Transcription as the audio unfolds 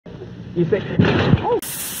You say,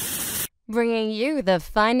 Bringing you the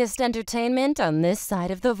finest entertainment on this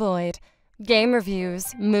side of the void. Game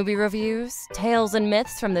reviews, movie reviews, tales and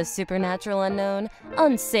myths from the supernatural unknown,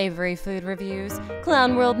 unsavory food reviews,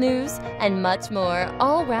 clown world news, and much more,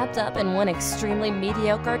 all wrapped up in one extremely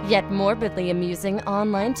mediocre yet morbidly amusing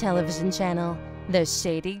online television channel, the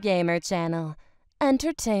Shady Gamer Channel.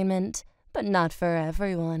 Entertainment, but not for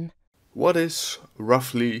everyone. What is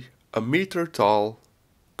roughly a meter tall,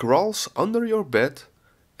 crawls under your bed,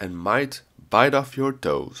 and might bite off your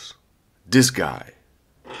toes? This guy.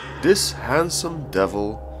 This handsome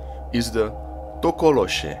devil is the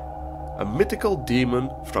Tokoloshe, a mythical demon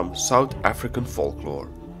from South African folklore.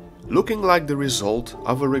 Looking like the result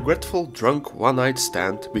of a regretful drunk one-night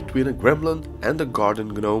stand between a gremlin and a garden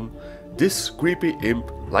gnome, this creepy imp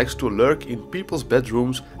likes to lurk in people's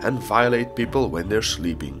bedrooms and violate people when they're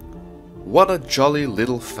sleeping. What a jolly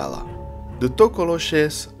little fella. The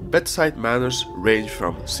Tokoloshe's bedside manners range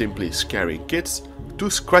from simply scaring kids to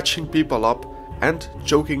scratching people up and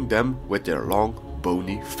choking them with their long,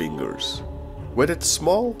 bony fingers. With its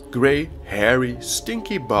small, grey, hairy,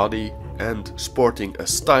 stinky body and sporting a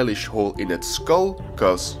stylish hole in its skull,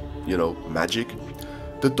 cause, you know, magic,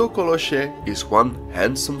 the Tokoloshe is one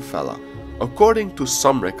handsome fella. According to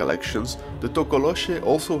some recollections, the Tokoloshe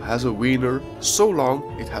also has a wiener so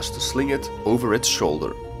long it has to sling it over its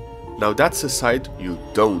shoulder. Now that's a sight you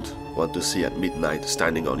don't want to see at midnight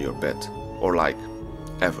standing on your bed, or like,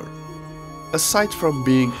 ever. Aside from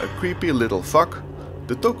being a creepy little fuck,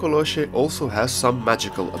 the Tokoloshe also has some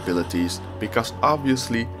magical abilities, because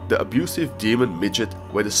obviously the abusive demon midget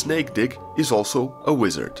with a snake dick is also a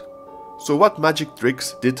wizard. So what magic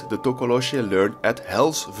tricks did the Tokoloshe learn at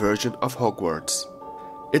Hell's version of Hogwarts?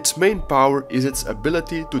 Its main power is its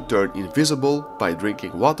ability to turn invisible by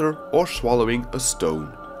drinking water or swallowing a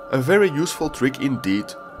stone. A very useful trick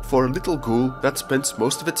indeed for a little ghoul that spends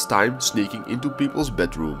most of its time sneaking into people's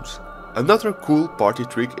bedrooms. Another cool party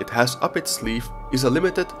trick it has up its sleeve is a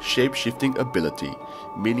limited shape-shifting ability,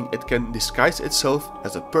 meaning it can disguise itself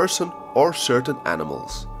as a person or certain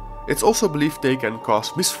animals. It's also believed they can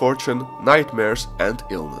cause misfortune, nightmares and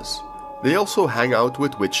illness. They also hang out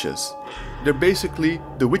with witches. They're basically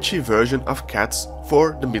the witchy version of cats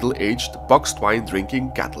for the middle-aged boxed wine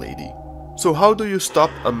drinking cat lady. So how do you stop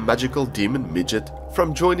a magical demon midget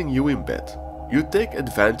from joining you in bed? You take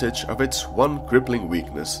advantage of its one crippling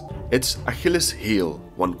weakness, its Achilles heel,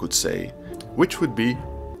 one could say, which would be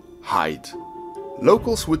height.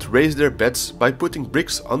 Locals would raise their beds by putting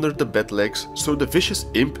bricks under the bed legs so the vicious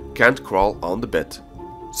imp can't crawl on the bed.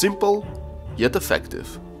 Simple, yet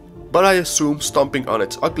effective. But I assume stomping on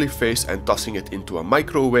its ugly face and tossing it into a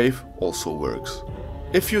microwave also works.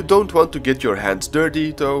 If you don't want to get your hands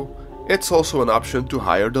dirty though, it's also an option to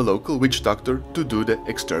hire the local witch doctor to do the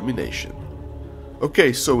extermination.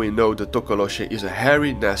 Okay, so we know the Tokoloshe is a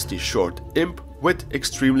hairy, nasty, short imp with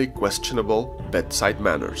extremely questionable bedside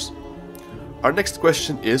manners. Our next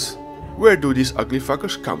question is, where do these ugly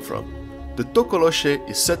fuckers come from? The Tokoloshe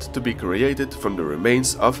is said to be created from the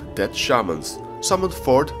remains of dead shamans, summoned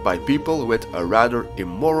forth by people with a rather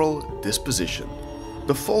immoral disposition.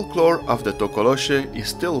 The folklore of the Tokoloshe is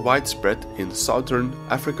still widespread in southern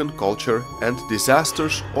African culture, and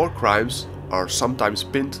disasters or crimes are sometimes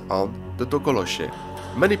pinned on the Tokoloshe.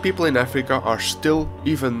 Many people in Africa are still,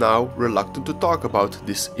 even now, reluctant to talk about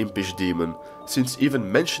this impish demon, since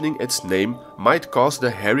even mentioning its name might cause the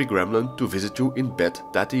hairy gremlin to visit you in bed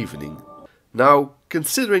that evening. Now,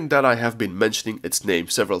 considering that I have been mentioning its name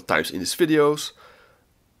several times in these videos,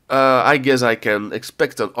 I guess I can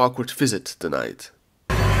expect an awkward visit tonight.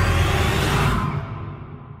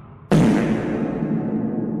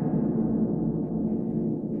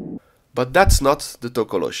 But that's not the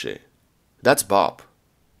Tokoloshe. That's Bob.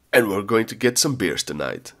 And we're going to get some beers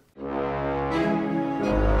tonight.